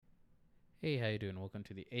Hey, how you doing? Welcome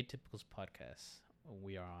to the Atypicals podcast.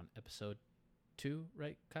 We are on episode 2,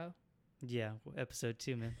 right, Kyle? Yeah, episode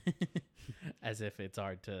 2, man. As if it's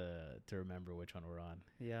hard to remember which one we're on.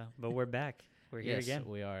 Yeah, but we're back. We're here Yes, again.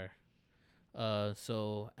 we are. Clipping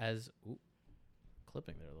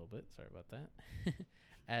there a little bit. Sorry about that.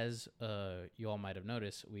 As you all might have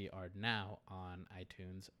noticed, we are now on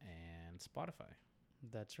iTunes and Spotify.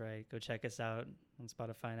 That's right. Go check us out on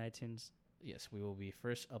Spotify and iTunes. Yes, we will be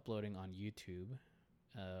first uploading on YouTube,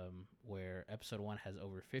 where episode 1 has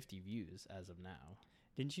over 50 views as of now.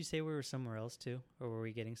 Didn't you say we were somewhere else too? Or were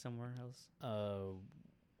we getting somewhere else?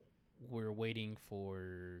 We're waiting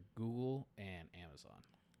for Google and Amazon.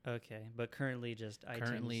 Okay, but currently just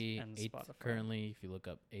iTunes and Spotify. Currently, if you look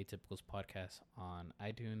up Atypicals Podcast on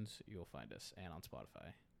iTunes, you'll find us, and on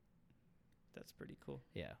Spotify. That's pretty cool.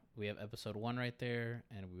 Yeah, we have episode 1 right there,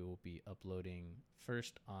 and we will be uploading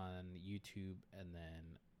first on YouTube, and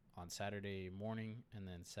then on Saturday morning, and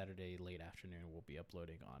then Saturday late afternoon, we'll be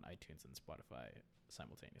uploading on iTunes and Spotify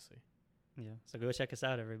simultaneously. Yeah, so go check us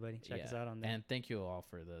out, everybody. Check us out on there. And thank you all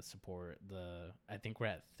for the support. I think we're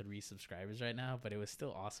at 3 subscribers right now, but it was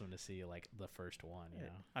still awesome to see like the first one, you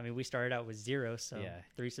know. I mean, we started out with 0, so yeah.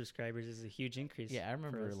 3 subscribers is a huge increase. Yeah, I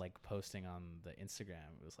remember like posting on the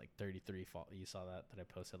Instagram. It was like 33 you saw that I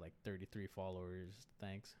posted like 33 followers.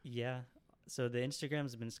 Thanks. Yeah. So the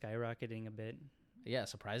Instagram's been skyrocketing a bit. Yeah,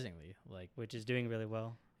 surprisingly, which is doing really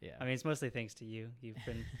well. Yeah. I mean, it's mostly thanks to you. You've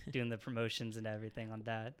been doing the promotions and everything on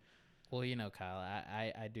that. Well, you know, Kyle,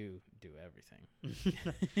 I do everything.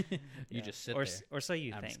 You just sit there. Or so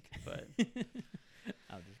you think, but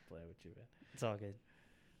I'll just play with you, man. It's all good.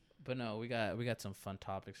 But no, we got some fun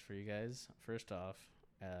topics for you guys. First off,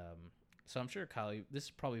 so I'm sure, Kyle, this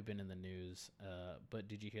has probably been in the news, but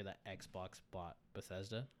did you hear that Xbox bought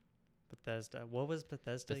Bethesda? Bethesda. What was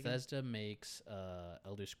Bethesda again? Bethesda makes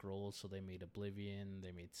Elder Scrolls, so they made Oblivion,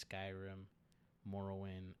 they made Skyrim,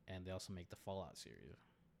 Morrowind, and they also make the Fallout series.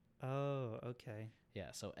 Oh, okay.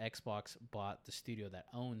 Yeah, so Xbox bought the studio that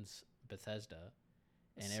owns Bethesda.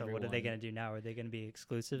 And so what are they going to do now? Are they going to be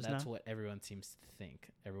exclusives now? That's what everyone seems to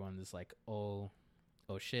think. Everyone is like, oh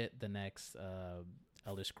shit, the next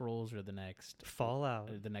Elder Scrolls or the next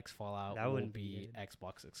Fallout. The next Fallout that will be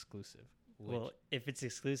Xbox exclusive. Well, if it's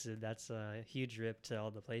exclusive, that's a huge rip to all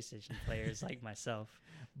the PlayStation players like myself.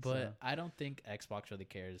 But I don't think Xbox really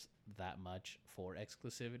cares that much for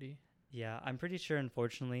exclusivity. Yeah, I'm pretty sure,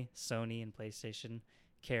 unfortunately, Sony and PlayStation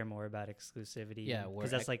care more about exclusivity. Yeah, because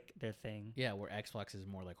that's like their thing. Yeah, where Xbox is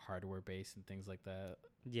more like hardware based and things like that.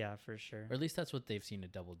 Yeah, for sure. Or at least that's what they've seen to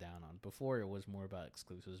double down on. Before it was more about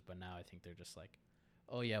exclusives, but now I think they're just like,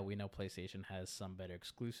 oh yeah, we know PlayStation has some better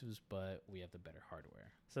exclusives, but we have the better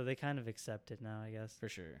hardware. So they kind of accept it now, I guess. For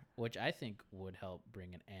sure. Which I think would help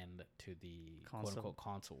bring an end to the quote-unquote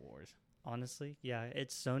console wars. Honestly, yeah,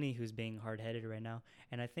 it's Sony who's being hard-headed right now.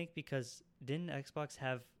 And I think because didn't Xbox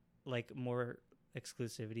have like more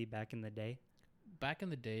exclusivity back in the day? Back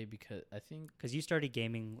in the day, because I think... Because you started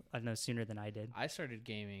gaming, I don't know, sooner than I did. I started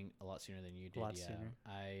gaming a lot sooner than you did, a lot sooner.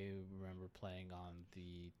 I remember playing on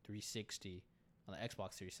the 360, on the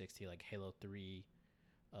Xbox 360, like Halo 3,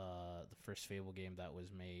 the first Fable game that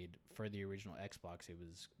was made for the original Xbox. It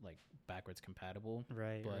was like backwards compatible.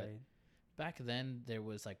 Right. Back then, there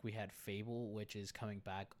was like, we had Fable, which is coming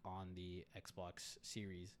back on the Xbox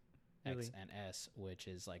Series X and S, which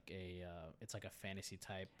is like it's like a fantasy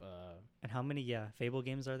type. And how many Fable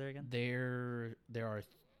games are there again? There are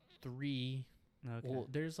 3. Okay. Well,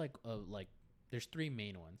 there's there's 3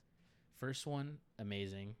 main ones. First one,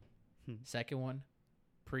 amazing. Second one,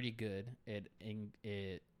 pretty good. It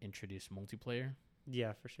introduced multiplayer.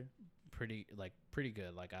 Yeah, for sure. Pretty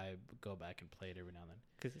good. Like, I go back and play it every now and then.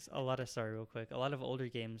 Because a lot of older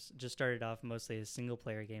games just started off mostly as single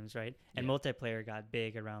player games, right? And multiplayer got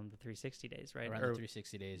big around the 360 days, right? Around the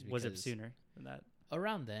 360 days. Was it sooner than that?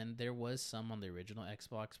 Around then, there was some on the original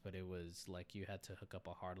Xbox, but it was like you had to hook up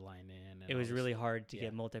a hard line in. And it was really hard to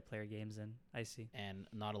get multiplayer games in. I see. And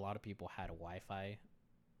not a lot of people had a Wi-Fi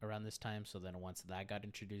around this time. So then once that got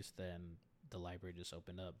introduced, then the library just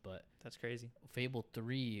opened up. But that's crazy. Fable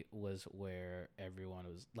 3 was where everyone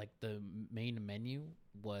was like, the main menu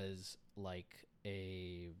was like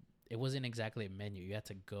it wasn't exactly a menu. You had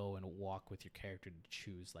to go and walk with your character to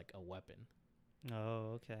choose like a weapon.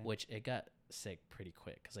 Oh, okay. Which it got sick pretty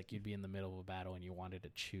quick, because like you'd be in the middle of a battle and you wanted to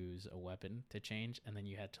choose a weapon to change, and then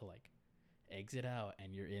you had to like exit out,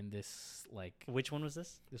 and you're in this like... Which one was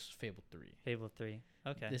this? This was Fable 3. Fable 3.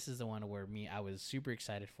 Okay. This is the one where I was super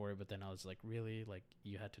excited for it, but then I was like, really? Like,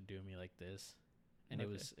 you had to do me like this? And it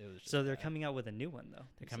was just so they're coming out with a new one, though.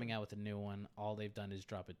 They're coming out with a new one. All they've done is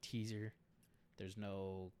drop a teaser. There's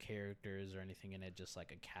no characters or anything in it, just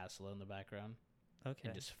like a castle in the background. Okay.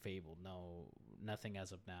 And just Fable. Nothing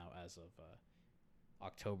as of now. As of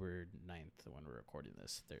October 9th, when we're recording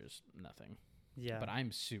this, there's nothing. Yeah. But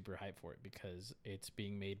I'm super hyped for it because it's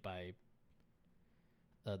being made by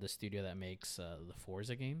the studio that makes the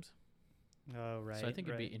Forza games. Oh, right. So I think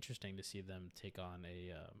it'd be interesting to see them take on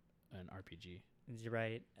an RPG. You're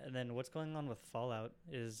right. And then what's going on with Fallout?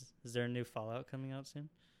 Is there a new Fallout coming out soon?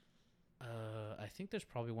 I think there's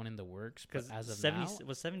probably one in the works, but Because as of now,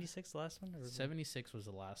 was 76 the last one? Or 76 was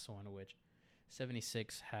the last one, which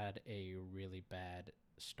 76 had a really bad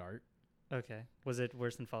start. Okay. Was it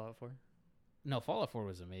worse than Fallout 4? No, Fallout 4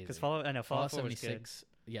 was amazing. Because Fallout 4 was good. 76,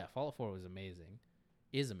 yeah, Fallout 4 was amazing.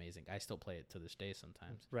 Is amazing. I still play it to this day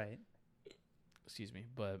sometimes. Right. Excuse me,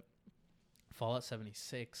 but Fallout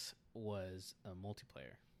 76 was a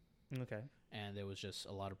multiplayer, Okay. and there was just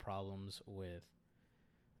a lot of problems with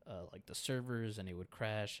like the servers, and it would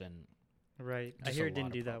crash, and Right. I just hear a it didn't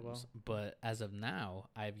lot do of that well. problems. But as of now,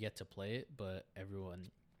 I've yet to play it, but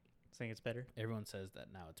everyone Saying it's better. says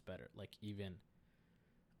that now it's better. Like even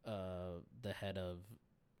the head of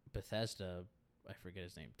Bethesda, I forget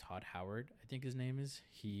his name, Todd Howard, I think his name is.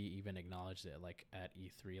 He even acknowledged it, like at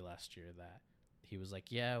E3 last year, that he was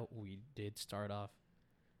like, "Yeah, we did start off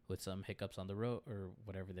with some hiccups on the road, or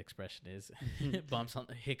whatever the expression is, bumps on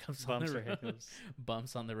the hiccups on the road, hiccups.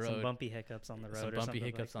 bumps on the road, Some bumpy hiccups on the road. some or bumpy something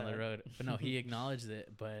hiccups like on the that. road." But no, he acknowledged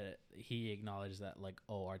it. But he acknowledged that, like,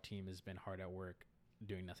 oh, our team has been hard at work,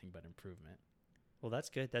 doing nothing but improvement. Well, that's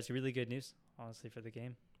good. That's really good news, honestly, for the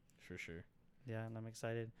game. For sure. Yeah, and I'm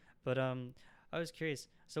excited. But I was curious.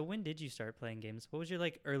 So when did you start playing games? What was your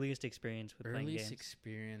like earliest experience with playing Earliest games?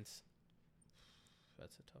 experience.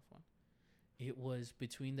 That's a tough one. It was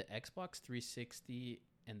between the Xbox 360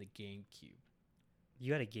 and the GameCube.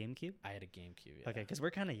 You had a GameCube? I had a GameCube. Yeah. Okay, because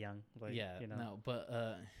we're kind of young. Like, yeah. You know. No, but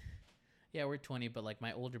yeah, we're 20. But like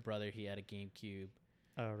my older brother, he had a GameCube.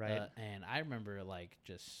 Oh, right. And I remember like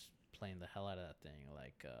just playing the hell out of that thing.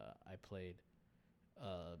 Like I played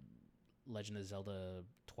Legend of Zelda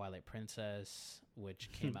Twilight Princess,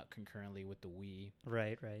 which came out concurrently with the Wii.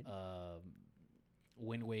 Right.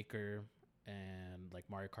 Wind Waker, and like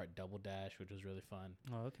Mario Kart Double Dash, which was really fun.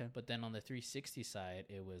 Oh, okay. But then on the 360 side,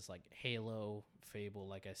 it was like Halo, Fable,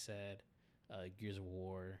 like I said, Gears of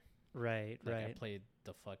War. Right. I played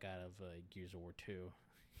the fuck out of Gears of War 2.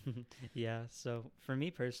 Yeah. So for me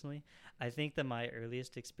personally, I think that my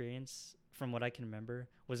earliest experience, from what I can remember,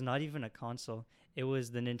 was not even a console. It was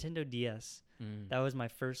the Nintendo DS. That was my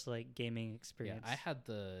first like gaming experience. Yeah, I had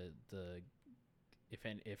the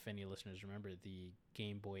if any listeners remember, the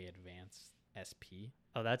Game Boy Advance SP.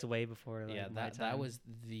 Oh, that's way before. Like, Yeah, my that time. was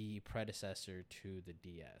the predecessor to the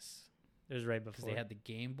DS. It was right Because before. they had the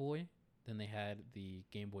Game Boy, then they had the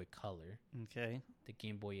Game Boy Color, Okay. the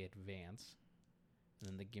Game Boy Advance, and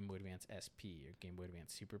then the Game Boy Advance SP, or Game Boy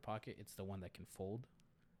Advance Super Pocket. It's the one that can fold.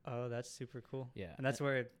 Oh, that's super cool. Yeah, And that's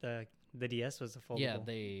where the DS was a foldable. Yeah,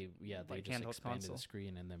 they like just handheld expanded console. the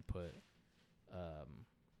screen and then put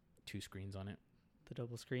 2 screens on it. The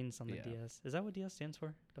double screens on the Yeah. DS. Is that what DS stands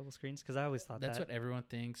for? Double screens? Because I always thought That's that. what everyone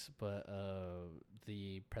thinks, but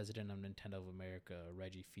the president of Nintendo of America,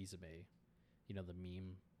 Reggie Fils-Aimé, you know, the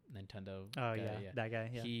meme Nintendo Oh guy, yeah, that guy.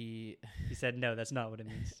 Yeah. He said no. That's not what it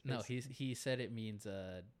means. no, It's he said it means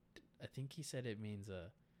I think he said it means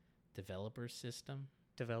a developer system.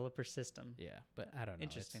 developer system. Yeah, but I don't know.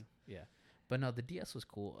 Interesting. Yeah. But no, the DS was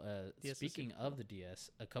cool. DS was Speaking super of cool. the DS,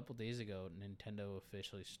 a couple days ago, Nintendo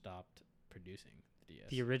officially stopped producing the DS.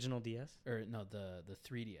 The original DS. Or no, the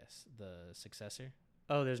 3DS, the successor.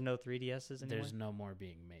 Oh, there's no 3DSs anymore. There's no more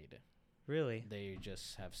being made. Really? They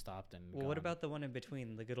just have stopped and. Well, what gone. about the one in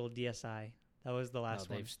between, the good old DSi? That was the No, last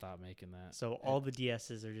one. they've stopped making that. So all the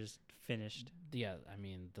DSs are just finished. Yeah, I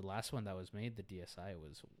mean, the last one that was made, the DSi,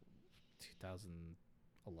 was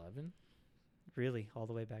 2011. Really, all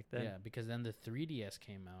the way back then. Yeah, because then the 3DS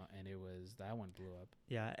came out and that one blew up.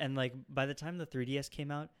 Yeah, and like by the time the 3DS came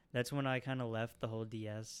out, that's when I kind of left the whole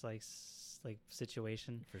DS like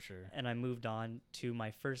situation, For sure. and I moved on to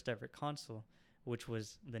my first ever console, which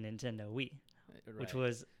was the Nintendo Wii, which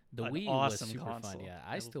was the an Wii awesome was super console. fun. Yeah,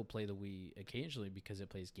 I still play the Wii occasionally because it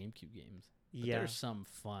plays GameCube games. But yeah. there's some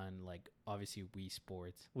fun, like obviously Wii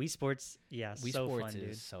Sports. Wii Sports, yeah, Wii so Sports fun,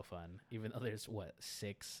 is dude. so fun. Even though there's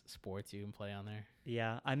 6 sports you can play on there.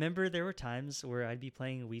 Yeah, I remember there were times where I'd be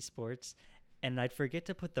playing Wii Sports, and I'd forget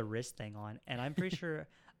to put the wrist thing on, and I'm pretty sure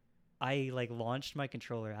I like launched my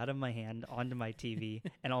controller out of my hand onto my TV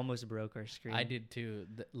and almost broke our screen. I did too.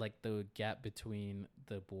 Like the gap between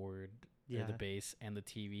the board, or Yeah. the base, and the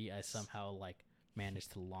TV, I somehow like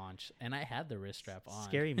managed to launch, and I had the wrist strap on.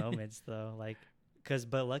 Scary moments though, like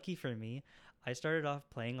but lucky for me, I started off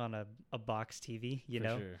playing on a box TV,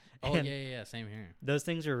 For sure. Oh and yeah, same here. those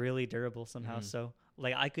things are really durable somehow. Mhm. So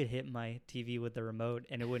like I could hit my TV with the remote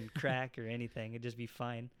and it wouldn't crack or anything. It'd just be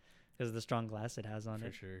fine because of the strong glass it has on For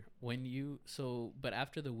it. sure. But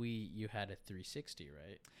after the Wii, you had a 360,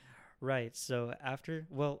 right? Right. So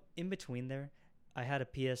in between there, I had a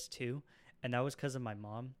PS2, and that was because of my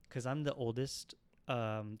mom, because I'm the oldest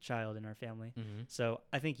child in our family. Mm-hmm. So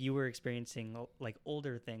I think you were experiencing like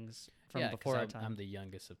older things from before our time. I'm the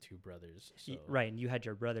youngest of two brothers. So. Right, and you had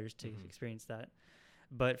your brothers to experience that.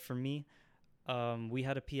 But for me, we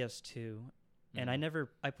had a PS2, and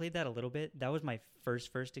I played that a little bit. That was my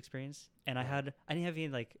first experience, and I didn't have any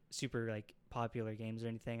like super like popular games or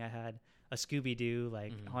anything. I had a Scooby-Doo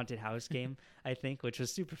like haunted house game, I think, which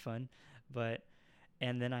was super fun.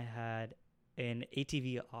 And then I had an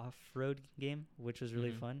ATV off-road game, which was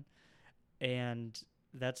really fun. And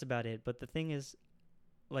that's about it. But the thing is,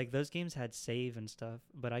 like, those games had save and stuff,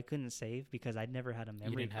 but I couldn't save because I'd never had a memory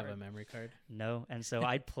card. You didn't have a memory card? No. And so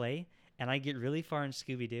I'd play, and I'd get really far in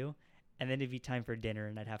Scooby-Doo, and then it'd be time for dinner,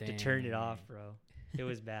 and I'd have to turn it off, bro. It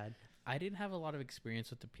was bad. I didn't have a lot of experience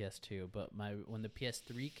with the PS2, but when the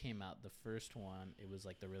PS3 came out, the first one, it was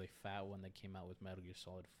like the really fat one that came out with Metal Gear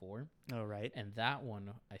Solid 4. Oh, right. And that one,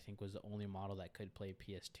 I think, was the only model that could play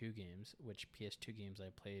PS2 games, which PS2 games I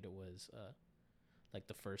played was like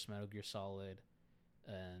the first Metal Gear Solid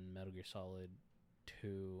and Metal Gear Solid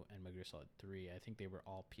 2 and Metal Gear Solid 3. I think they were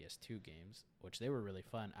all PS2 games, which they were really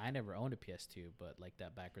fun. I never owned a PS2, but like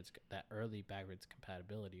that early backwards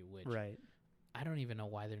compatibility, which... Right. I don't even know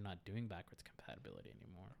why they're not doing backwards compatibility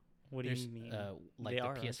anymore. What do you mean? Like they the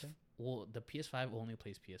are, the PS5 only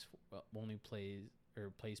plays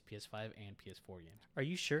plays PS5 and PS4 games. Are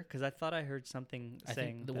you sure? Because I thought I heard something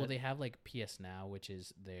saying well, they have like PS Now, which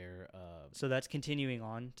is their so that's continuing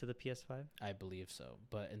on to the PS5. I believe so.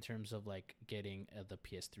 But in terms of like getting the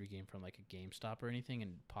PS3 game from like a GameStop or anything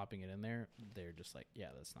and popping it in there, they're just like, yeah,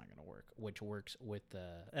 that's not gonna work. Which works with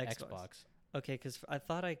the Xbox. Okay, because I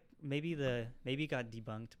thought maybe it got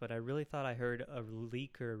debunked, but I really thought I heard a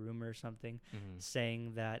leak or a rumor or something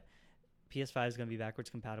saying that PS5 is going to be backwards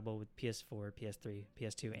compatible with PS4, PS3,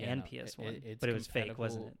 PS2, and PS1. But it was fake,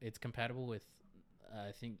 wasn't it? It's compatible with,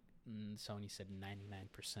 I think Sony said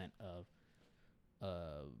 99% of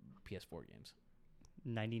PS4 games.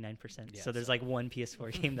 99%. Yeah, so there's like one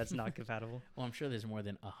PS4 game that's not compatible. Well, I'm sure there's more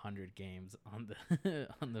than 100 games on the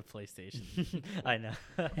on the PlayStation. I know.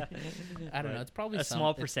 I don't know. It's probably a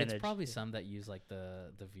small percentage. It's probably some that use like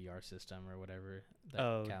the VR system or whatever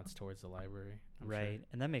that counts towards the library. I'm right, sure.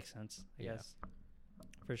 And that makes sense. I guess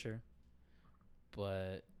for sure.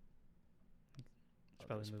 But let's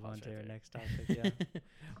probably move on to our next topic. Yeah,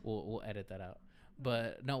 we'll edit that out.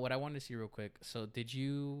 But no, what I wanted to see real quick. So, did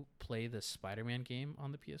you play the Spider-Man game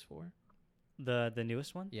on the PS4? The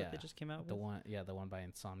newest one? Yeah, that they just came out. The one by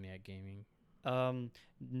Insomniac Gaming.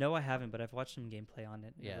 No, I haven't, but I've watched some gameplay on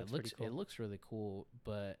it. Yeah, it looks really cool.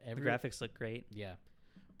 But the graphics look great. Yeah,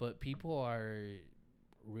 but people are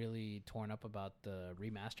really torn up about the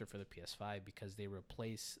remaster for the PS5 because they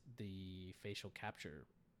replace the facial capture.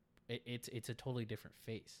 It's a totally different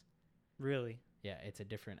face. Really? Yeah, it's a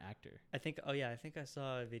different actor. I think I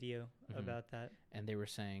saw a video about that. And they were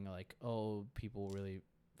saying like, oh, people really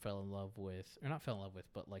fell in love with, or not fell in love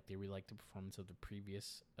with, but like they really liked the performance of the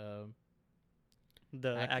previous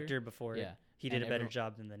the actor before. Yeah. He did a better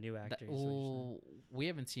job than the new actor. We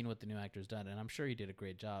haven't seen what the new actor's done, and I'm sure he did a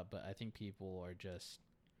great job, but I think people are just,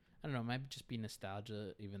 I don't know, it might just be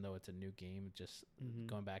nostalgia, even though it's a new game, just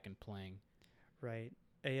going back and playing. Right.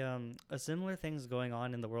 A similar thing's going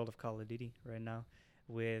on in the world of Call of Duty right now,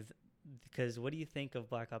 because what do you think of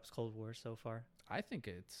Black Ops Cold War so far? I think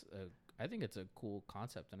it's a cool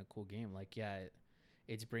concept and a cool game. Like, yeah,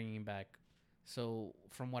 it's bringing back. So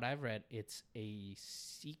from what I've read, it's a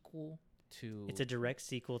sequel to. It's a direct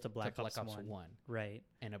sequel to Black Ops 1. Right.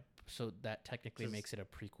 And so that technically makes it a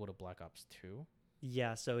prequel to Black Ops 2.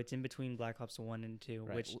 Yeah, so it's in between Black Ops 1 and 2,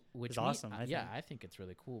 right. which is awesome. I think it's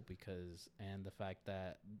really cool because, and the fact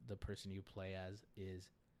that the person you play as is,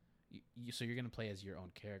 so you're going to play as your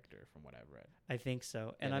own character from what I've read. I think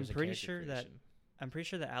so. And I'm pretty sure that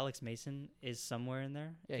Alex Mason is somewhere in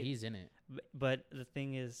there. Yeah, he's in it. But the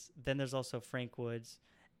thing is, then there's also Frank Woods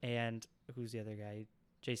and who's the other guy?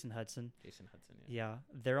 Jason Hudson. Yeah,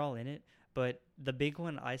 they're all in it. But the big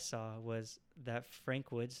one I saw was that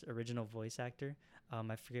Frank Woods, original voice actor,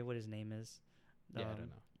 I forget what his name is. Yeah, I don't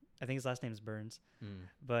know. I think his last name is Burns.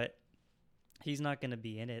 But he's not going to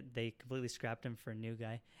be in it. They completely scrapped him for a new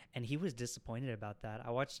guy. And he was disappointed about that.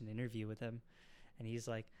 I watched an interview with him. And he's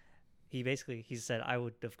like, he said, I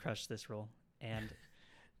would have crushed this role. and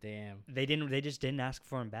Damn. they just didn't ask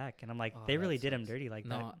for him back, and I'm like, Oh, they really that did him sucks. dirty like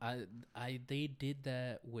No, that. they did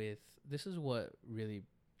that with. This is what really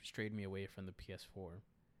strayed me away from the PS4.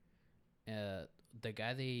 The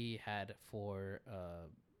guy they had for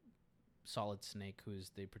Solid Snake,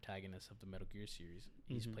 who's the protagonist of the Metal Gear series,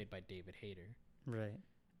 he's Mhm. played by David Hayter. Right.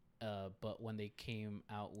 But when they came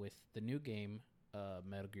out with the new game,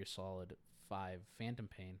 Metal Gear Solid 5 Phantom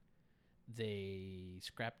Pain, they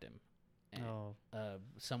scrapped him. And, Oh.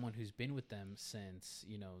 someone who's been with them since,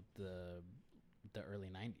 the early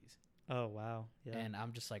 90s. Oh wow. Yeah. And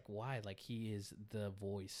I'm just like, why? Like, he is the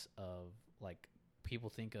voice of, like, people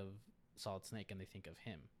think of Solid Snake and they think of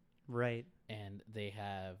him. Right. And they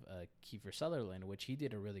have Kiefer Sutherland, which he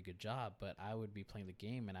did a really good job, but I would be playing the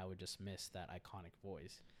game and I would just miss that iconic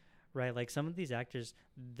voice. Right. Like some of these actors,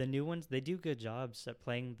 the new ones, they do good jobs at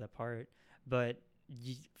playing the part, but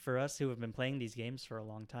for us who have been playing these games for a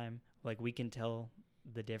long time, like we can tell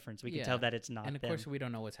the difference. We can tell that it's not And of them. course, we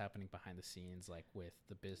don't know what's happening behind the scenes, like with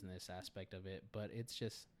the business aspect of it, but it's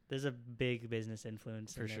just. There's a big business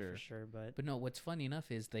influence For in there sure. for sure, but No, what's funny enough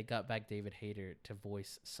is they got back David Hayter to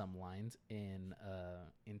voice some lines in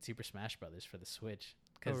Super Smash Brothers for the Switch,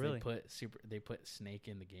 because really? they put Snake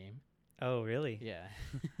in the game. oh really? Yeah,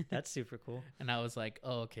 That's super cool. and I was like,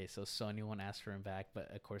 oh, okay, so Sony won't ask for him back,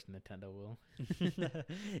 but of course Nintendo will.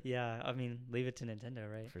 Yeah, I mean, leave it to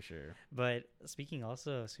Nintendo, right? For sure. But speaking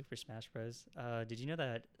also of Super Smash Bros, did you know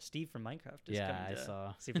that Steve from Minecraft is Yeah, coming I to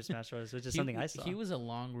saw. Super Smash Bros, which is something I saw. He was a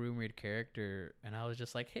long rumored character, and I was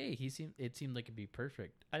just like, hey, it seemed like it'd be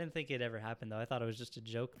perfect. I didn't think it ever happened though. I thought it was just a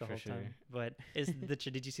joke the For whole sure. time. But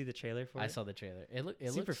did you see the trailer for it? I saw the trailer. It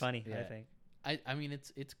Super looks funny, yeah. I think. I mean,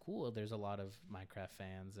 it's cool. There's a lot of Minecraft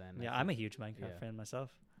fans, and Yeah, I'm a huge Minecraft fan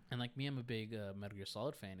myself. And like me, I'm a big Metal Gear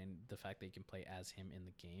Solid fan, and the fact that you can play as him in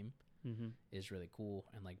the game Mm-hmm. is really cool.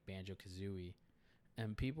 And like Banjo-Kazooie,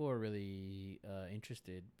 and people are really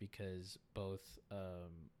interested because both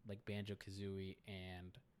like Banjo-Kazooie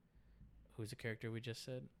and who's the character we just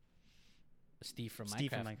said, Steve from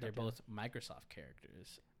Minecraft. They're both Microsoft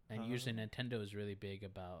characters, and usually Nintendo is really big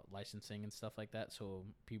about licensing and stuff like that. So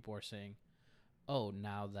people are saying, oh,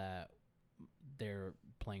 now that they're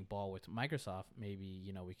playing ball with Microsoft, maybe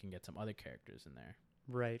we can get some other characters in there.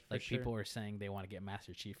 Right, for Like sure. people are saying they want to get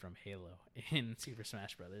Master Chief from Halo in Super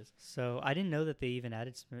Smash Brothers. So I didn't know that they even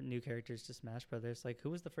added some new characters to Smash Brothers. Like, who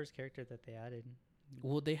was the first character that they added?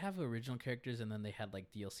 Well, they have original characters, and then they had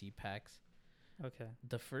like DLC packs. Okay.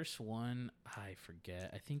 The first one, I forget.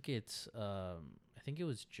 I think it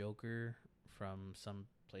was Joker from some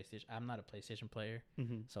PlayStation. I'm not a PlayStation player,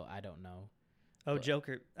 Mm-hmm. so I don't know. Oh, But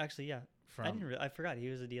Joker. Actually, yeah. From I forgot he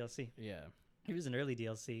was a DLC. yeah. He was an early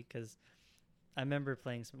DLC because I remember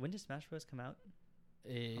playing. When did Smash Bros come out?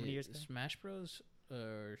 many years ago? Smash Bros.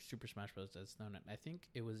 Or Super Smash Bros. That's known. I think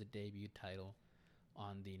it was a debut title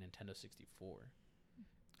on the Nintendo 64.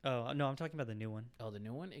 Oh no, I'm talking about the new one. Oh, the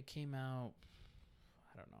new one. It came out.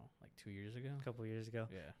 I don't know, like 2 years ago. A couple years ago.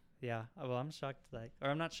 Yeah. Yeah. Well, I'm shocked.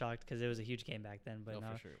 I'm not shocked because it was a huge game back then. But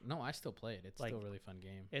now for sure. No, I still play it. It's still a really fun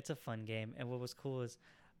game. it's a fun game. And what was cool is,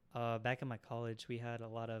 back in my college, we had a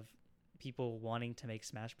lot of people wanting to make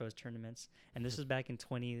Smash Bros tournaments, and this was back in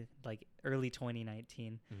early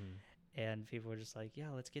 2019. Mm-hmm. And people were just like,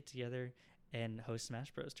 yeah, let's get together and host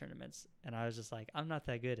Smash Bros tournaments. And I was just like, I'm not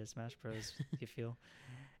that good at Smash Bros. You feel?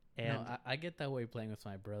 And no, I get that way playing with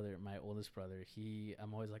my brother, my oldest brother.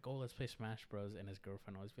 I'm always like, oh, let's play Smash Bros. And his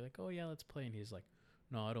girlfriend always be like, oh yeah, let's play. And he's like,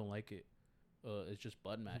 no, I don't like it. It's just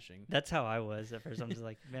button mashing. that's how I was at first. I'm just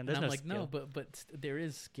like, man, there's and I'm no like, skill. no, but there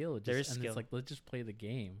is skill. There is and skill. It's like, let's just play the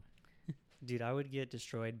game. Dude, I would get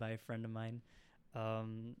destroyed by a friend of mine.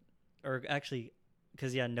 Or actually,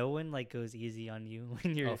 because no one goes easy on you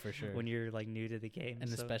when you're for sure. when you're new to the game, And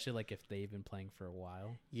so, especially like if they've been playing for a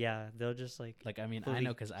while. yeah, they'll just I mean, I fully-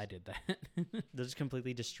 know because I did that. they'll just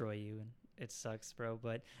completely destroy you, and it sucks, bro.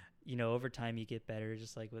 But over time you get better,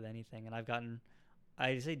 just like with anything. And I've gotten,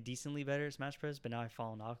 I'd say, decently better at Smash Bros. But now I've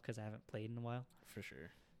fallen off because I haven't played in a while. For sure.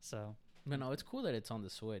 So But no, it's cool that it's on the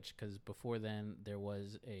Switch because before then there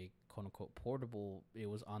was a quote unquote portable. It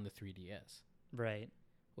was on the 3DS, right,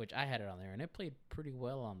 which I had it on there, and it played pretty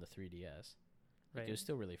well on the 3DS. Like, right. it was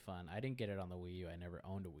still really fun. I didn't get it on the Wii U. I never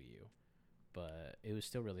owned a Wii U, but it was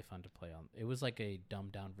still really fun to play on. It was like a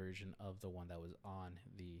dumbed down version of the one that was on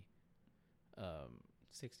the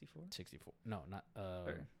 64. 64. No, not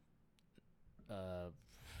Or-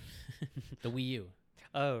 the Wii U.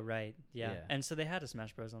 Oh, right, yeah. Yeah. And so they had a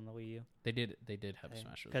Smash Bros on the Wii U. They did have a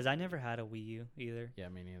Smash Bros. Because I never had a Wii U either. Yeah,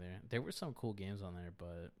 me neither. There were some cool games on there,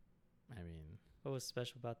 but I mean, What was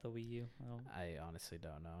special about the Wii U? I honestly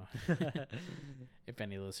don't know. If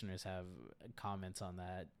any listeners have comments on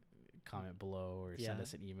that, comment below or send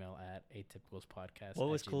us an email at atypicalspodcast. What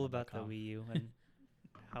was cool about the Wii U, and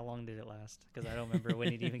how long did it last? Because I don't remember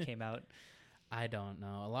when it even came out. I don't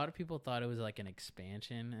know. A lot of people thought it was like an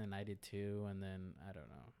expansion, and I did too. And then I don't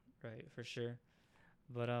know. Right, for sure.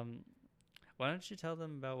 But why don't you tell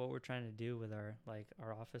them about what we're trying to do with our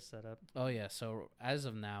office setup? Oh yeah. So as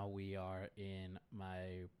of now, we are in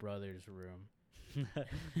my brother's room.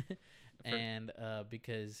 And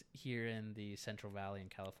because here in the Central Valley in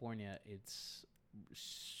California, it's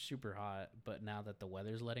super hot, but now that the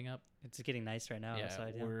weather's letting up, it's getting nice right now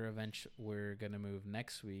outside. We're gonna move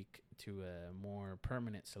next week to a more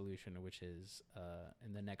permanent solution, which is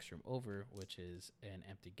in the next room over, which is an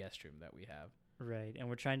empty guest room that we have. Right, and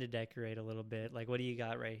we're trying to decorate a little bit. Like, what do you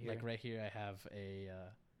got right here? Like right here, I have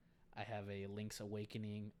a Link's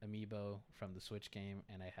Awakening amiibo from the Switch game,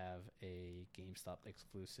 and I have a GameStop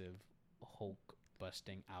exclusive Hulk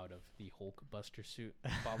busting out of the Hulk Buster suit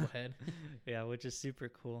bobblehead. Yeah, which is super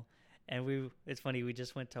cool. And it's funny, we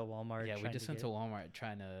just went to Walmart. Yeah, we just went to Walmart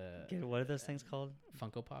trying to get, what are those things called?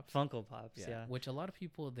 Funko Pops. Funko Pops, yeah. Which a lot of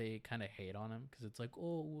people, they kind of hate on them because it's like,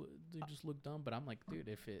 oh, they just look dumb. But I'm like, dude,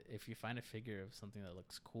 if you find a figure of something that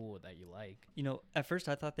looks cool that you like. You know, at first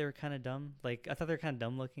I thought they were kind of dumb. Like, I thought they were kind of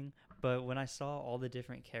dumb looking. But when I saw all the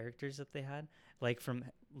different characters that they had, like from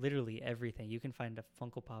literally everything, you can find a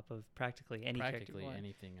Funko Pop of practically any character. Practically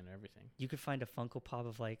anything and everything. You could find a Funko Pop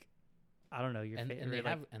of like, I don't know, your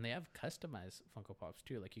favorite. And they have customized Funko Pops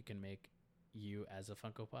too. Like you can make you as a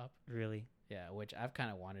Funko Pop. Really? Yeah, which I've kind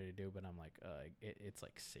of wanted to do, but I'm like, it's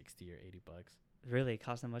like $60 or $80. Really? It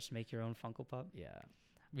costs that much to make your own Funko Pop? Yeah,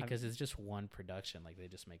 because it's just one production. Like they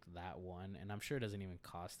just make that one, and I'm sure it doesn't even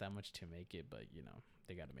cost that much to make it. But you know,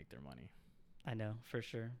 they got to make their money. I know for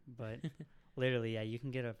sure, but. Literally, yeah, you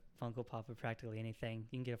can get a Funko Pop of practically anything.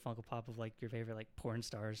 You can get a Funko Pop of like your favorite like porn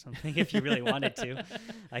star or something if you really wanted to,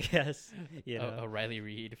 I guess. You know. A Riley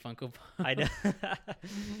Reid Funko Pop. I know.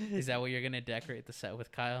 Is that what you're gonna decorate the set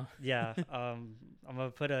with, Kyle? Yeah, I'm gonna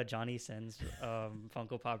put a Johnny Sins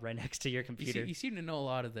Funko Pop right next to your computer. You seem to know a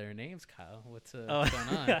lot of their names, Kyle. What's going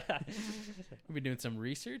on? We've been doing some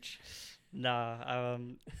research. Nah,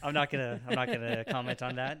 I'm not gonna comment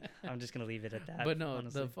on that. I'm just gonna leave it at that. But no,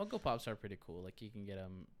 honestly. the Funko Pops are pretty cool. Like you can get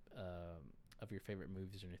them of your favorite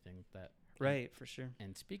movies or anything like that. Right, for sure.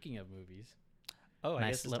 And speaking of movies,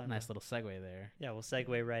 nice little segue there. Yeah, we'll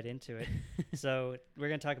segue right into it. So we're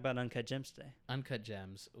gonna talk about Uncut Gems today. Uncut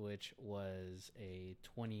Gems, which was a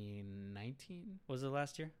 2019. Was it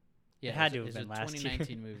last year? Yeah, it had to have been last year.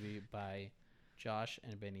 2019 movie by Josh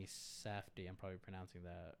and Benny Safdie. I'm probably pronouncing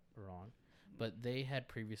that wrong. But they had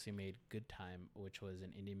previously made Good Time, which was an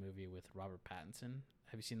indie movie with Robert Pattinson.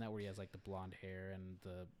 Have you seen that, where he has like the blonde hair and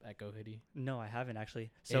the Echo hoodie? No, I haven't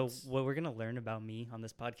actually. So what we're going to learn about me on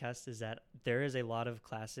this podcast is that there is a lot of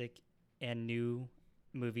classic and new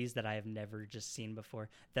movies that I have never just seen before,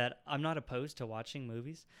 that I'm not opposed to watching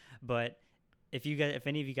movies. But if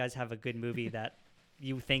any of you guys have a good movie that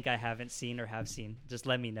you think I haven't seen or have seen, just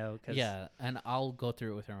let me know. Yeah, and I'll go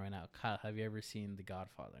through it with him right now. Kyle, have you ever seen The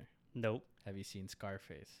Godfather? Nope. Have you seen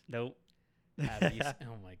Scarface? Nope. Oh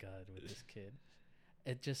my God, with this kid.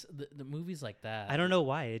 It just, the movies like that. I don't know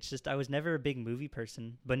why. It's just, I was never a big movie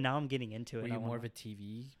person, but now I'm getting into it. Were you more of a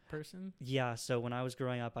TV person? Yeah. So when I was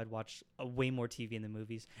growing up, I'd watch way more TV than the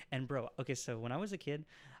movies. And bro, okay, so when I was a kid,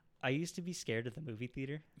 I used to be scared of the movie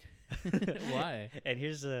theater. Why? And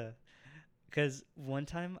because one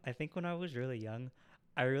time, I think when I was really young,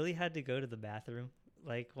 I really had to go to the bathroom.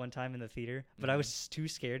 Like one time in the theater, but I was too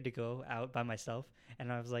scared to go out by myself.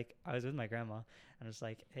 And I was with my grandma, and I was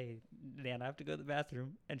like, hey, Nan, I have to go to the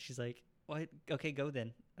bathroom. And she's like, what? Okay, go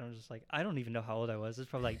then. And I was just like, I don't even know how old I was. I was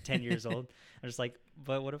probably like 10 years old. I'm just like,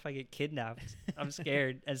 but what if I get kidnapped? I'm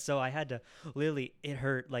scared. And so I had to, literally, it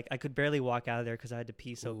hurt. Like I could barely walk out of there because I had to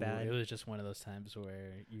pee so bad. It was just one of those times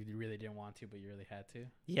where you really didn't want to, but you really had to.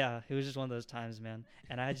 Yeah, it was just one of those times, man.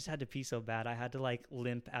 And I just had to pee so bad. I had to like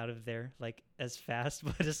limp out of there like as fast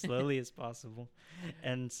but as slowly as possible.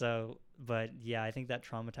 And so, but yeah, I think that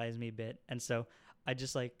traumatized me a bit. And so I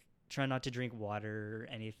just like try not to drink water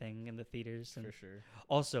or anything in the theaters. And for sure.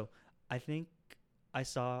 Also, I think I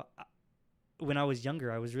saw, when I was younger,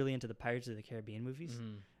 I was really into the Pirates of the Caribbean movies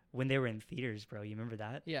when they were in theaters, bro. You remember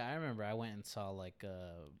that? Yeah, I remember. I went and saw like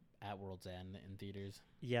At World's End in theaters.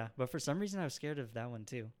 Yeah, but for some reason I was scared of that one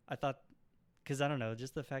too. I thought, because I don't know,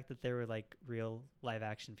 just the fact that they were like real live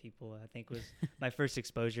action people, I think was my first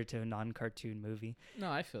exposure to a non-cartoon movie. No,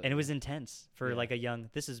 I feel and it was intense for like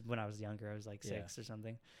this is when I was younger. I was like 6 or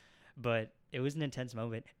something. but it was an intense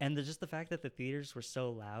moment. And just the fact that the theaters were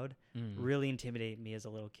so loud really intimidated me as a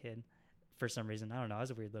little kid for some reason. I don't know. I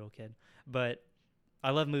was a weird little kid, but I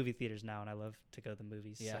love movie theaters now, and I love to go to the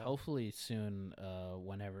movies. Yeah, so hopefully soon,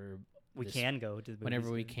 whenever we can go to the movies.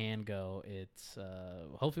 Whenever we can go, it's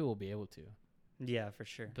hopefully we'll be able to. Yeah, for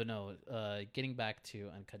sure. But no, getting back to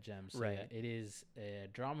Uncut Gems, so Right. yeah, it is a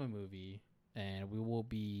drama movie, and we will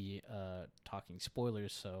be talking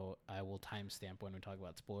spoilers, so I will timestamp when we talk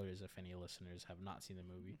about spoilers if any listeners have not seen the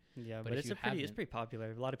movie. Yeah, But but if it's you pretty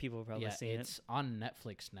popular. A lot of people have probably Yeah, seen it's on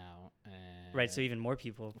Netflix now. And it. Right, so even more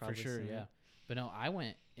people have probably for sure, seen yeah. it. But no, I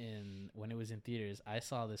went in when it was in theaters. I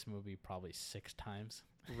saw this movie probably 6 times.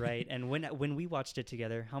 Right, and when we watched it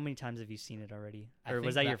together, how many times have you seen it already? I Or think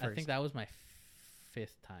was that your first? I think that was my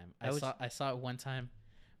 5th time. I saw it one time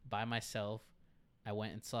by myself. I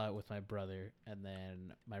went and saw it with my brother, and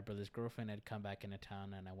then my brother's girlfriend had come back into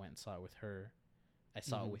town, and I went and saw it with her. I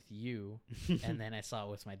saw it with you, and then I saw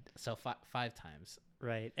it with so 5 times.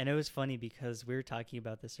 Right, and it was funny because we were talking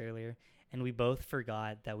about this earlier, and we both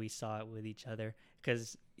forgot that we saw it with each other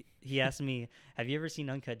because he asked me, "Have you ever seen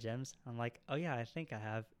Uncut Gems?" I'm like, "Oh yeah, I think I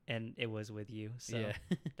have," and it was with you, so Yeah.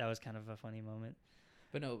 that was kind of a funny moment.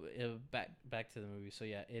 But no, back to the movie. So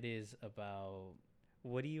yeah, it is about.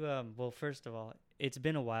 What do you well, first of all, it's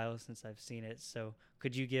been a while since I've seen it, so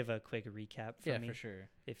could you give a quick recap for me For sure.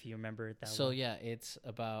 if you remember it that So well? yeah, it's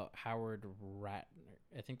about Howard Ratner.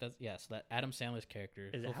 I think that's so that Adam Sandler's character.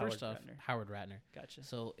 Is it well, Howard first off, Ratner? Howard Ratner. Gotcha.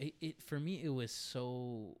 So it for me it was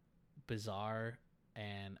so bizarre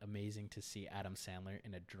and amazing to see Adam Sandler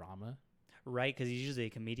in a drama. Right, because he's usually a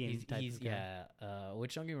comedian type He's of guy.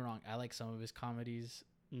 which don't get me wrong, I like some of his comedies.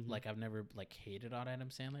 Mhm. Like I've never like hated on Adam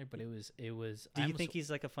Sandler, but it was. Do you think he's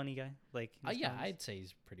like a funny guy? Like yeah, I'd say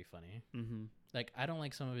he's pretty funny. Mm-hmm. Like I don't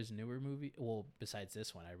like some of his newer movies. Well, besides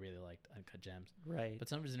this one, I really liked Uncut Gems. Right. But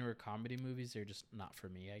some of his newer comedy movies, they're just not for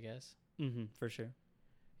me, I guess. Mm-hmm. For sure.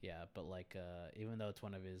 Yeah, but like even though it's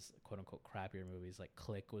one of his quote unquote crappier movies, like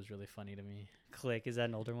Click was really funny to me. Click, is that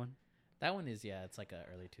an older one? That one is, yeah, it's like a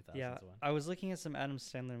early 2000s Yeah, one. I was looking at some Adam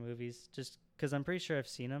Sandler movies just because I'm pretty sure I've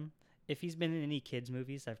seen him. If he's been in any kids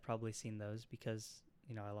movies, I've probably seen those because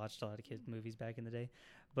I watched a lot of kids movies back in the day.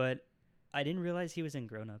 But I didn't realize he was in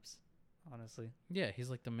Grown Ups, honestly. Yeah, he's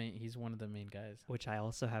like he's one of the main guys. Which I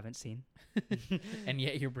also haven't seen. And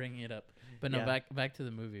yet you're bringing it up. But no, Yeah. back to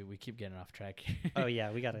the movie. We keep getting off track here. Oh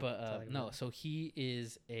yeah, we gotta. But no, so he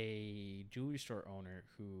is a jewelry store owner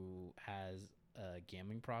who has a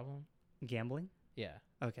gambling problem. Gambling. Yeah.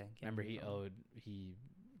 Okay. Remember, gambling he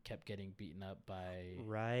kept getting beaten up by.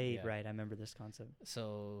 Right, yeah. right. I remember this concept.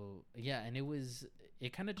 So yeah, and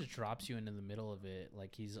it kind of just drops you into the middle of it.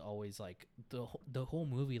 Like he's always like the whole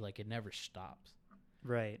movie, like it never stops.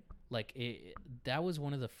 Right. Like that was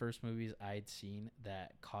one of the first movies I'd seen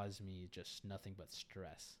that caused me just nothing but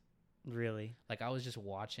stress. Really. Like I was just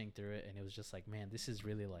watching through it, and it was just like, man, this is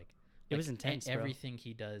really like. It was intense, bro. Everything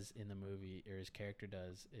he does in the movie, or his character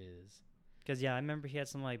does, is. Because I remember he had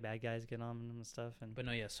some like bad guys get on him and stuff. But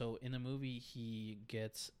no, yeah. So in the movie, he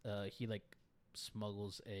gets he like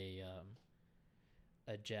smuggles a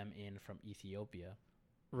gem in from Ethiopia.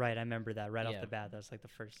 Right, I remember that right off Yeah. the bat. That was like the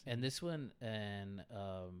first. And this one, and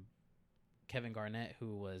Kevin Garnett,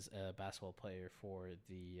 who was a basketball player for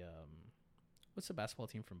the what's the basketball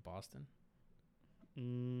team from Boston?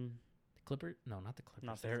 Mm, The Clippers? No, not the Clippers.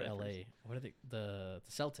 Not the They're Clippers. LA. What are they? The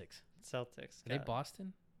Celtics. Celtics. Are they got it.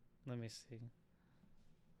 Boston? Let me see.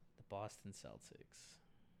 The Boston Celtics.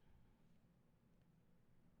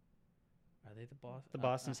 Are they the Boston? The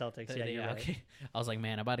Boston Celtics. Yeah, you're right. Okay. I was like,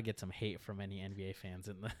 man, I'm about to get some hate from any NBA fans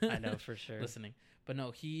in the I know for sure. listening. But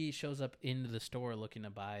no, he shows up into the store looking to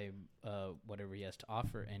buy whatever he has to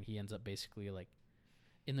offer, and he ends up basically like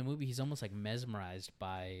in the movie he's almost like mesmerized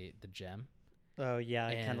by the gem. Oh yeah,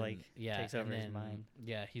 it kind of And, like takes over his mind.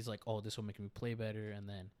 Yeah, he's like, oh, this will make me play better, and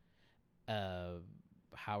then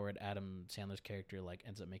Howard Adam Sandler's character like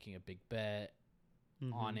ends up making a big bet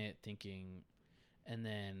on it, thinking, and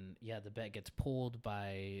then the bet gets pulled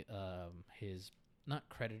by his not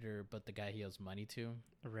creditor but the guy he owes money to,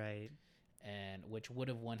 Right. and which would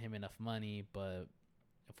have won him enough money, but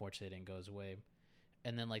unfortunately it didn't go his way.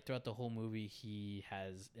 And then like throughout the whole movie he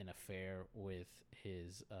has an affair with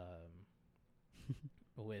his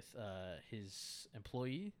his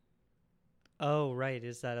employee. Oh right,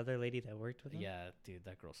 is that other lady that worked with him? Yeah, dude,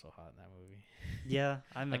 that girl's so hot in that movie. Yeah,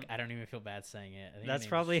 I'm Like I don't even feel bad saying it. I think her That's name is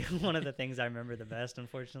probably one of the things I remember the best,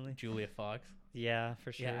 unfortunately. Julia Fox. Yeah,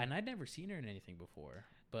 for sure. Yeah, and I'd never seen her in anything before.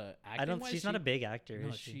 But I don't. She's not a big actor. No,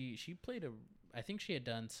 is she? she played a. I think she had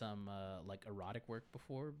done some like erotic work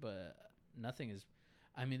before, but nothing is.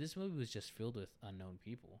 I mean, this movie was just filled with unknown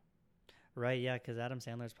people. Right, yeah, because Adam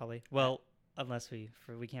Sandler's probably unless we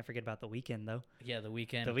can't forget about The Weeknd though. Yeah, The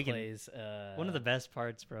Weeknd plays one of the best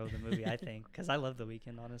parts, bro, of the movie, I think, because I love The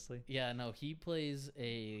Weeknd, honestly. Yeah, no, he plays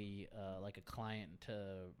a like a client to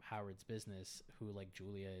Howard's business who like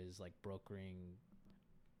Julia is like brokering.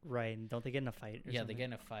 Right, and don't they get in a fight? Yeah, they get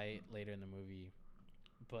in a fight later in the movie.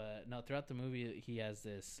 But no, throughout the movie, he has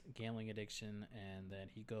this gambling addiction, and then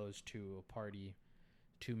he goes to a party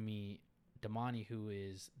to meet Damani, who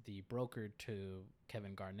is the broker to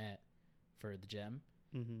Kevin Garnett for the gem.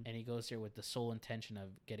 Mm-hmm. And he goes there with the sole intention of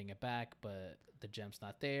getting it back, but the gem's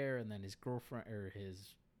not there, and then his girlfriend or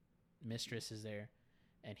his mistress is there,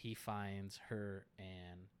 and he finds her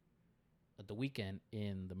and The Weeknd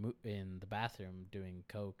in the bathroom doing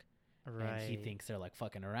coke. Right. And he thinks they're like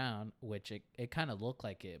fucking around, which it kind of looked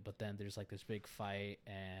like it, but then there's like this big fight,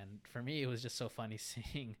 and for me it was just so funny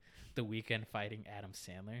seeing The Weeknd fighting Adam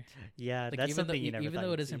Sandler. Yeah, like, that's something you never even thought though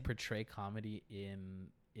it you'd doesn't see. portray comedy in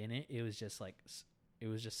it, it was just like it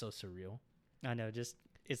was just so surreal. I know, just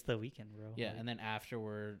it's The Weeknd, bro. Yeah, like, and then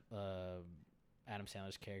afterward, Adam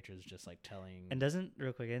Sandler's character is just like telling. and doesn't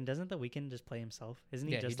The Weeknd just play himself? Isn't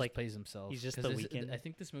he yeah, just he like plays himself. he's just 'Cause The this- Weeknd? I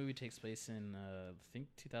think this movie takes place in I think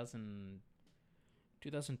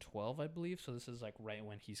 2012, I believe. So this is like right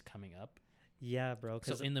when he's coming up. Yeah, bro.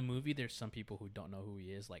 So 'Cause in the movie, there's some people who don't know who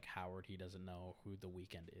he is. Like Howard, he doesn't know who The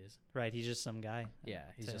Weeknd is. right, he's just some guy.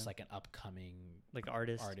 Yeah, he's to just him. like an upcoming Like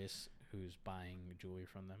artist. who's buying jewelry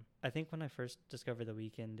from them. I think when I first discovered The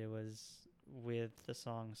Weeknd, it was with the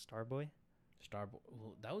song Starboy.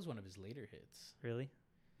 Well, that was one of his later hits. Really?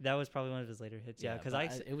 That was probably one of his later hits. Yeah, because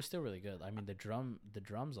but it was still really good. I mean, the drums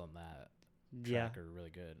on that track are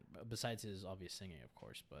really good. Besides his obvious singing, of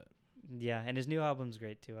course, but yeah, and his new album's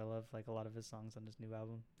great too. I love like a lot of his songs on his new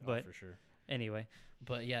album. But for sure. anyway,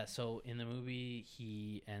 But yeah, so in the movie,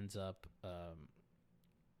 he ends up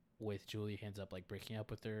with Julie. He ends up like breaking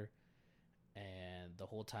up with her, and the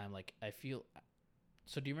whole time, like I feel.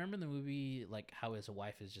 So do you remember in the movie like how his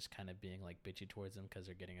wife is just kind of being like bitchy towards him because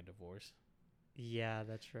they're getting a divorce? yeah,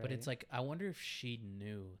 that's right. But it's like I wonder if she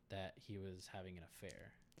knew that he was having an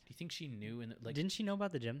affair. Do you think she knew? And like, didn't she know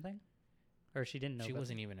about the gym thing, or she didn't know? She about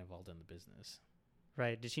wasn't even involved in the business.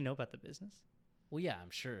 Right? Did she know about the business? Well, yeah, I'm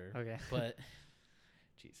sure. Okay. But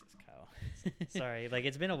Jesus, Kyle. Sorry, like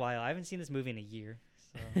it's been a while. I haven't seen this movie in a year,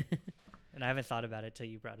 so and I haven't thought about it till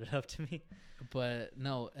you brought it up to me. But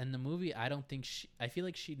no, in the movie, I don't think I feel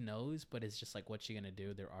like she knows, but it's just like, what's she gonna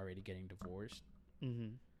do? They're already getting divorced.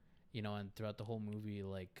 Mm-hmm. You know, and throughout the whole movie,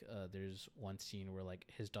 like, there's one scene where like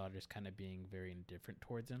his daughter's kind of being very indifferent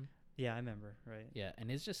towards him. Yeah, I remember. Right. Yeah, and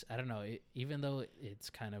it's just I don't know. Even though it's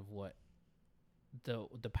kind of what the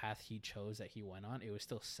path he chose that he went on, it was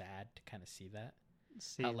still sad to kind of see that.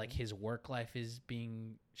 How like his work life is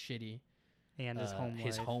being shitty, and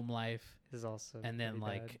his home life is also, and then pretty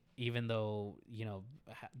like bad. even though you know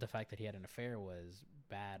the fact that he had an affair was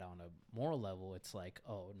bad on a moral level, it's like,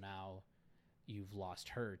 oh, now you've lost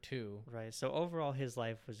her too. Right. So overall, his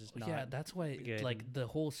life was just not. Yeah, that's why good. like the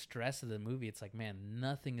whole stress of the movie, it's like, man,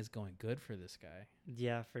 nothing is going good for this guy.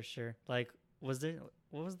 Yeah, for sure. Like, what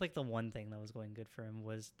was like the one thing that was going good for him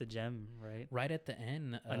was the gem, right? Right at the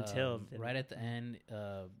end,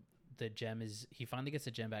 the gem he finally gets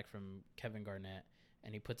the gem back from Kevin Garnett,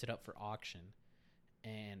 and he puts it up for auction,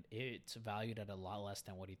 and it's valued at a lot less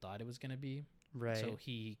than what he thought it was going to be. Right. So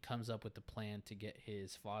he comes up with the plan to get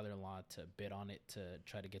his father-in-law to bid on it to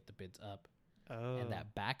try to get the bids up. Oh. And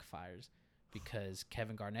that backfires because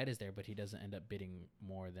Kevin Garnett is there, but he doesn't end up bidding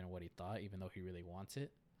more than what he thought, even though he really wants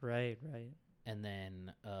it. Right. And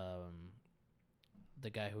then the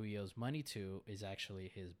guy who he owes money to is actually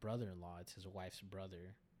his brother-in-law. It's his wife's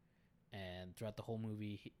brother. And throughout the whole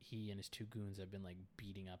movie, he and his two goons have been like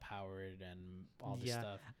beating up Howard and all this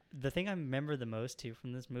stuff. The thing I remember the most too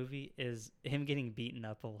from this movie is him getting beaten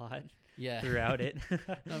up a lot. Yeah. Throughout it.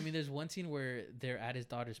 No, I mean, there's one scene where they're at his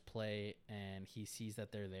daughter's play and he sees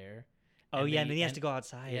that they're there. Oh yeah, and then he has to go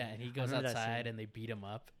outside. Yeah, and he goes outside and they beat him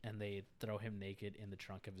up and they throw him naked in the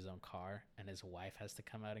trunk of his own car, and his wife has to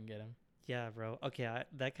come out and get him. Yeah, bro. Okay,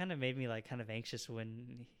 that kind of made me like kind of anxious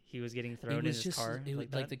when he was getting thrown in his car. It was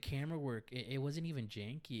like the camera work. It wasn't even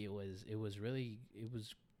janky. It was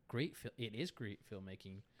great. It is great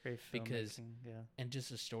filmmaking. Great filmmaking, yeah. And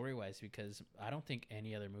just story wise, because I don't think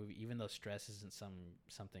any other movie, even though stress isn't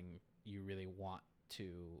something you really want to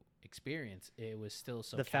experience, it was still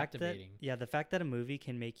so captivating. The fact that a movie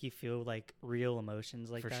can make you feel like real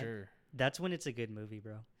emotions like that. For sure. That's when it's a good movie,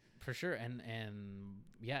 bro. For sure. And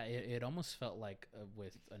yeah, it almost felt like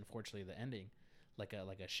with unfortunately the ending, like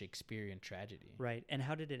a Shakespearean tragedy. Right. And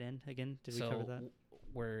how did it end again? Did we cover that?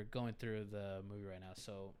 We're going through the movie right now.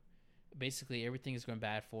 So basically everything is going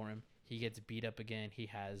bad for him. He gets beat up again. He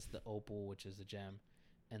has the opal, which is the gem,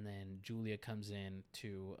 and then Julia comes in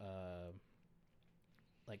to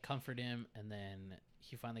like comfort him, and then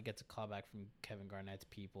he finally gets a call back from Kevin Garnett's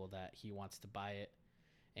people that he wants to buy it,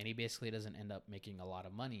 and he basically doesn't end up making a lot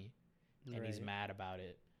of money, and he's mad about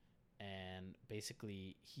it. And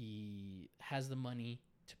basically he has the money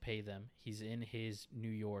to pay them. He's in his New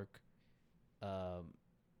York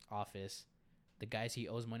office. The guys he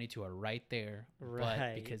owes money to are right there,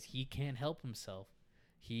 but because he can't help himself,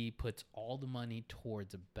 he puts all the money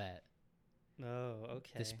towards a bet. Oh,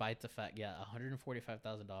 okay. Despite the fact,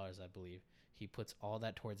 $145,000, I believe, he puts all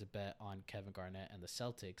that towards a bet on Kevin Garnett and the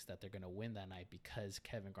Celtics that they're going to win that night because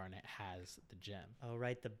Kevin Garnett has the gem. Oh,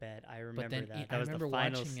 right, the bet. I remember that. I remember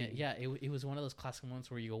watching it. Yeah, it was one of those classic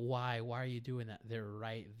moments where you go, why are you doing that? They're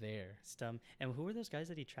right there. It's dumb. And who were those guys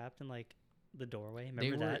that he trapped in like the doorway?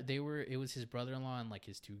 Remember it was his brother-in-law and like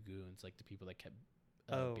his two goons, like the people that kept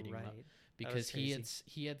beating him up, because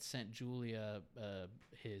he had sent Julia,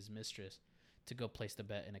 his mistress, to go place the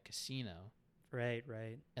bet in a casino. Right.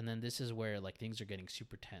 And then this is where like things are getting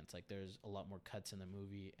super tense. Like there's a lot more cuts in the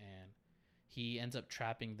movie, and he ends up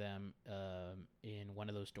trapping them in one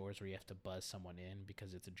of those doors where you have to buzz someone in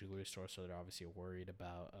because it's a jewelry store, so they're obviously worried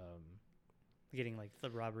about getting like the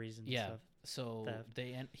robberies and stuff. So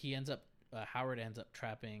he ends up Howard ends up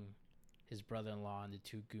trapping his brother-in-law and the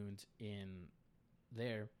two goons in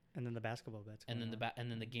there. And then the basketball bets. And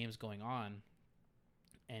then the game's going on,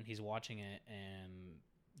 and he's watching it, and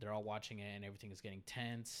they're all watching it, and everything is getting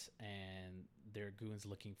tense, and there are goons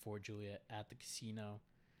looking for Julia at the casino,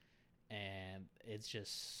 and it's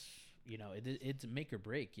just, it's make or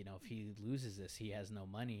break. If he loses this, he has no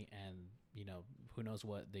money, and who knows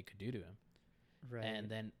what they could do to him. Right. And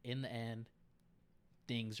then in the end,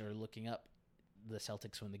 things are looking up. The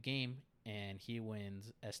Celtics win the game, and he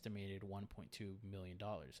wins estimated $1.2 million,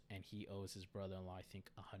 and he owes his brother-in-law, I think,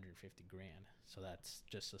 $150,000. So that's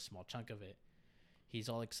just a small chunk of it. He's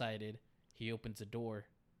all excited. He opens the door.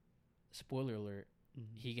 Spoiler alert,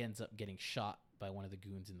 he ends up getting shot by one of the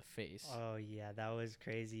goons in the face. Oh, yeah, that was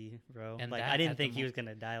crazy, bro. And like, I didn't think he was going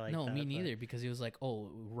to die like that. No, me neither, because he was like,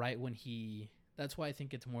 right when he... That's why I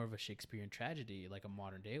think it's more of a Shakespearean tragedy, like a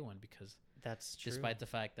modern day one, because that's true. Despite the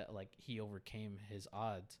fact that like he overcame his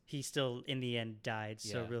odds, he still in the end died.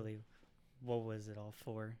 Yeah. So really, what was it all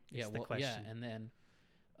for? The question. Yeah, and then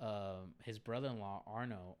his brother-in-law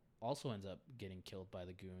Arno also ends up getting killed by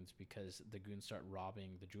the goons because the goons start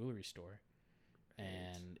robbing the jewelry store, right.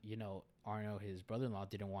 And Arno, his brother-in-law,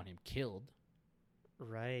 didn't want him killed,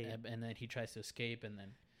 right? And then he tries to escape, and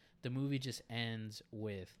then the movie just ends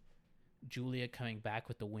with Julia coming back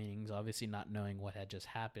with the wings, obviously not knowing what had just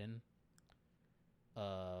happened.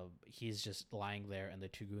 He's just lying there, and the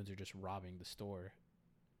two goons are just robbing the store.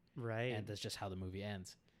 Right. And that's just how the movie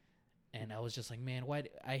ends. And I was just like, man, why?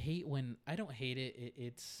 I hate when... I don't hate it.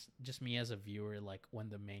 It's just me as a viewer, like, when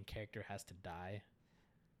the main character has to die.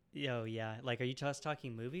 Oh, yeah. Like, are you just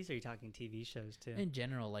talking movies, or are you talking TV shows, too? In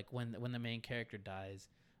general, like, when the main character dies.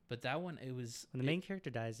 But that one, it was... When the main character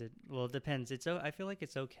dies, it depends. I feel like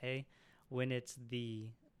it's okay when if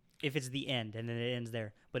it's the end and then it ends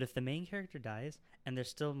there. But if the main character dies and there's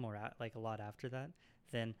still more like a lot after that,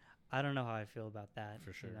 then I don't know how I feel about that.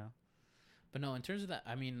 For sure. But no, in terms of that,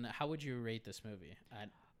 I mean, how would you rate this movie?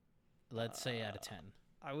 Let's say out of 10.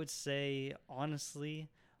 I would say, honestly,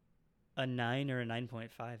 a 9 or a 9.5.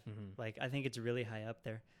 Mm-hmm. Like, I think it's really high up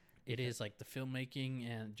there. It is, like, the filmmaking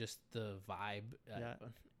and just the vibe. Yeah.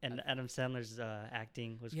 And Adam Sandler's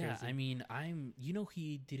acting was crazy. Yeah, I mean,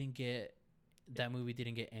 that movie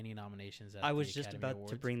didn't get any nominations at I was the just Academy about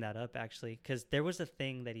Awards. to bring that up, actually, because there was a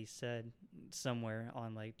thing that he said somewhere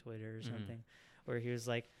on, like, Twitter or something, where he was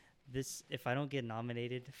like, if I don't get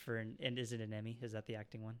nominated for and is it an Emmy? Is that the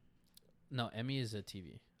acting one? No, Emmy is a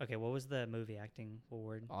TV. Okay, what was the movie acting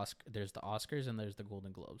award? There's the Oscars and there's the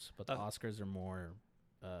Golden Globes, but the Oscars are more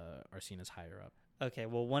are seen as higher up. Okay,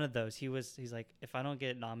 well, one of those, he's like, if I don't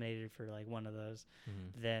get nominated for like one of those,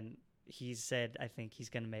 then he said, I think he's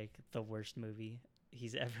gonna make the worst movie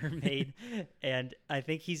he's ever made, and I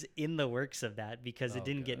think he's in the works of that because it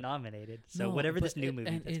didn't get nominated. So whatever this new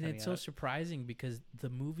movie, and it's so surprising because the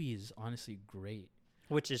movie is honestly great.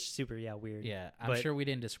 Which is super, weird. Yeah, I'm sure we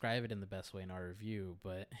didn't describe it in the best way in our review,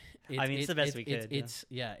 but it's the best we could. It's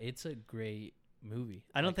a great movie.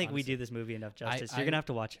 I don't think honestly, we do this movie enough justice. You're gonna have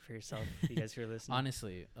to watch it for yourself, you guys who are listening.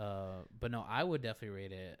 Honestly, but no, I would definitely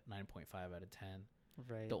rate it 9.5 out of 10.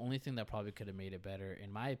 Right. The only thing that probably could have made it better,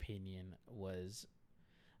 in my opinion, was,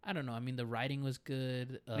 I don't know. I mean, the writing was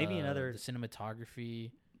good. Maybe the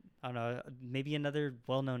cinematography. I don't know, maybe another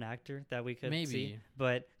well-known actor that we could see. Maybe.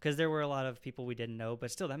 But because there were a lot of people we didn't know,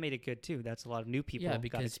 but still that made it good too. That's a lot of new people Yeah, got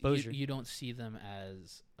because exposure. you don't see them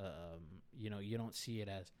as, you don't see it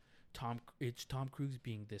as it's Tom Cruise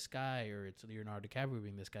being this guy or it's Leonardo DiCaprio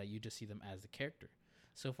being this guy. You just see them as the character.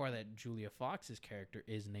 So far, that Julia Fox's character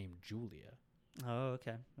is named Julia. Oh,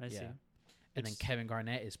 okay. I see. And then Kevin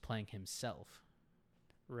Garnett is playing himself.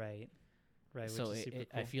 Right. Right. So which is super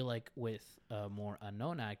I cool. feel like with more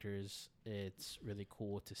unknown actors, it's really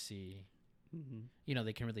cool to see. Mm-hmm.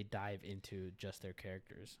 They can really dive into just their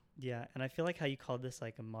characters. Yeah, and I feel like how you called this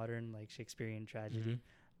like a modern like Shakespearean tragedy. Mhm.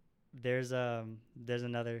 There's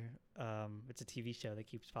another it's a TV show that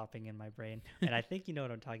keeps popping in my brain, and I think you know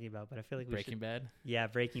what I'm talking about. But I feel like Breaking Bad. Yeah,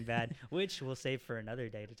 Breaking Bad, which we'll save for another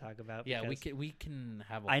day to talk about. Yeah, we can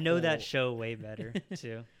have. I know that show way better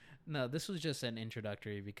too. No, this was just an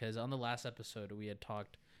introductory because on the last episode we had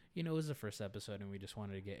talked. It was the first episode, and we just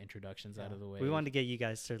wanted to get introductions out of the way. We wanted to get you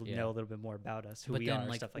guys to know a little bit more about us, who we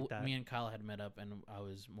are, stuff like that. Me and Kyle had met up, and I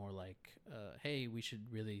was more like, "Hey, we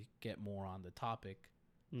should really get more on the topic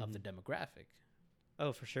of the demographic."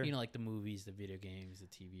 Oh, for sure. Like the movies, the video games, the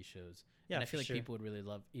TV shows. Yeah, and I feel like people would really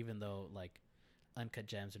love, even though like Uncut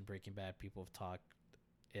Gems and Breaking Bad, people have talked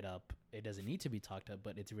it up. It doesn't need to be talked up,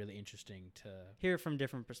 but it's really interesting to hear from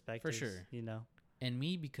different perspectives. For sure. And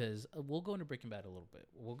me, because we'll go into Breaking Bad a little bit.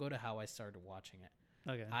 We'll go to how I started watching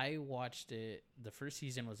it. Okay. I watched it. The first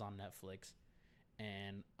season was on Netflix,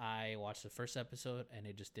 and I watched the first episode, and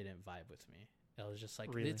it just didn't vibe with me. I was just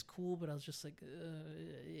like, it's cool, but I was just like,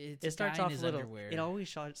 it starts off a little. Underwear. It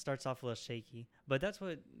always starts off a little shaky, but that's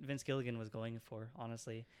what Vince Gilligan was going for.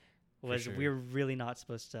 Honestly, we're really not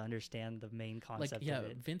supposed to understand the main concept. Of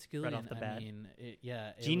it Vince Gilligan. Right off the bat. I mean,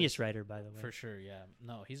 genius writer, by the way. For sure, yeah.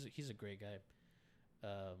 No, he's a great guy.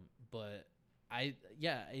 But it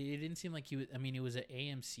didn't seem like he was. I mean, it was an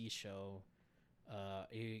AMC show.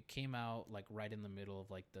 It came out like right in the middle of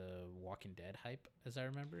like the Walking Dead hype, as I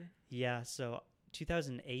remember. Yeah, so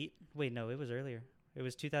 2008. Wait, no, it was earlier. It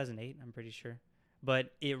was 2008. I'm pretty sure.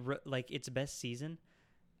 But its best season,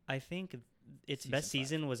 I think its best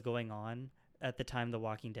season was going on at the time The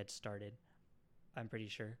Walking Dead started. I'm pretty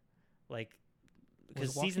sure,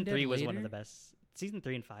 because season 3 was one of the best. Season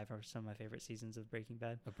 3 and 5 are some of my favorite seasons of Breaking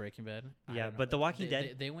Bad. Yeah, but The Walking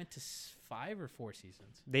Dead. They went to 5 or 4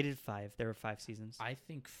 seasons. They did 5. There were 5 seasons. I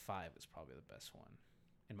think 5 is probably the best one,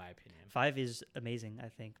 in my opinion. 5 is amazing, I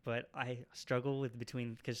think, but I struggle with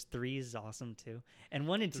because 3 is awesome too, and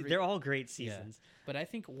 1 and 2 they're all great seasons. Yeah. But I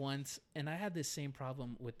think and I had this same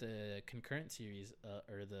problem with the concurrent series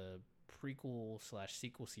or the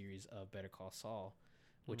prequel/sequel series of Better Call Saul,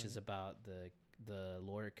 which is about the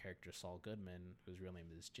lawyer character Saul Goodman, whose real name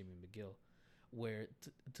is Jimmy McGill, where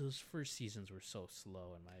those first seasons were so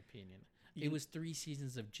slow, in my opinion. It was 3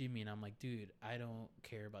 seasons of Jimmy, and I'm like, dude, I don't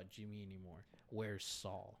care about Jimmy anymore. Where's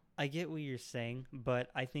Saul? I get what you're saying, but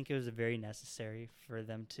I think it was very necessary for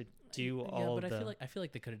them to do all. Yeah, but I feel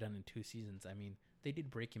like they could have done it in 2 seasons. I mean, they did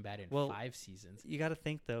Breaking Bad in 5 seasons. You got to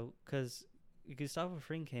think though, because Gustavo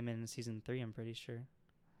Fring came in season 3. I'm pretty sure.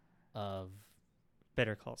 Of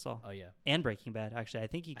Better Call Saul. Oh yeah, and Breaking Bad. Actually, I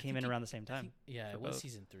think he came in around the same time. It was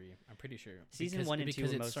season 3. I'm pretty sure. Season 1 and 2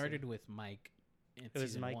 because it started with Mike. It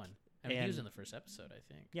was Mike 1. I mean, he was in the first episode, I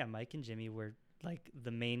think. Yeah, Mike and Jimmy were like the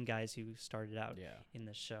main guys who started out in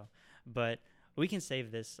the show. But we can save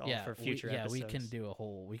this all for future episodes. We can do a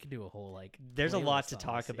whole like. There's a lot to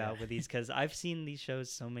talk about with these because I've seen these shows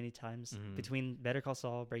so many times. Between Better Call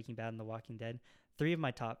Saul, Breaking Bad, and The Walking Dead, 3 of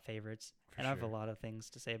my top favorites. I have a lot of things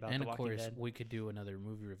to say about The Walking Dead. And of course, we could do another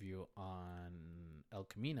movie review on El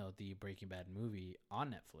Camino, the Breaking Bad movie on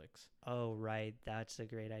Netflix. Oh right, that's a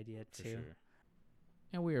great idea too. For sure.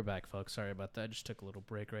 And we are back, folks. Sorry about that. Just took a little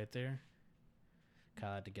break right there.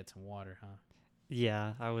 Kyle had to get some water, huh?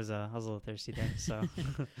 Yeah, I was a little thirsty there. So,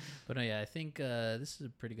 but no, I think this is a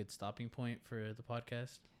pretty good stopping point for the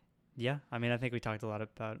podcast. Yeah, I mean, I think we talked a lot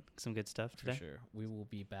about some good stuff today. For sure. We will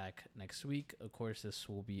be back next week. Of course, this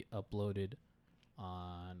will be uploaded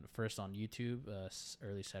first on YouTube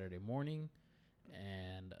early Saturday morning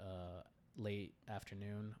and late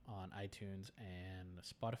afternoon on iTunes and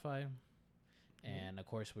Spotify. And, of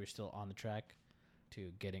course, we're still on the track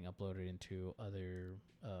to getting uploaded into other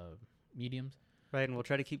mediums. Right, and we'll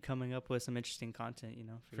try to keep coming up with some interesting content,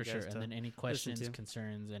 for sure. And then any questions,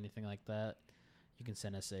 concerns, anything like that, you can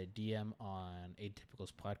send us a DM on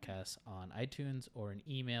Atypicals Podcast on iTunes or an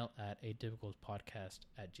email at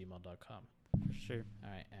atypicalspodcast@gmail.com. For sure. All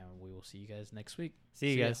right, and we will see you guys next week.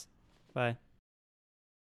 See you guys. Bye.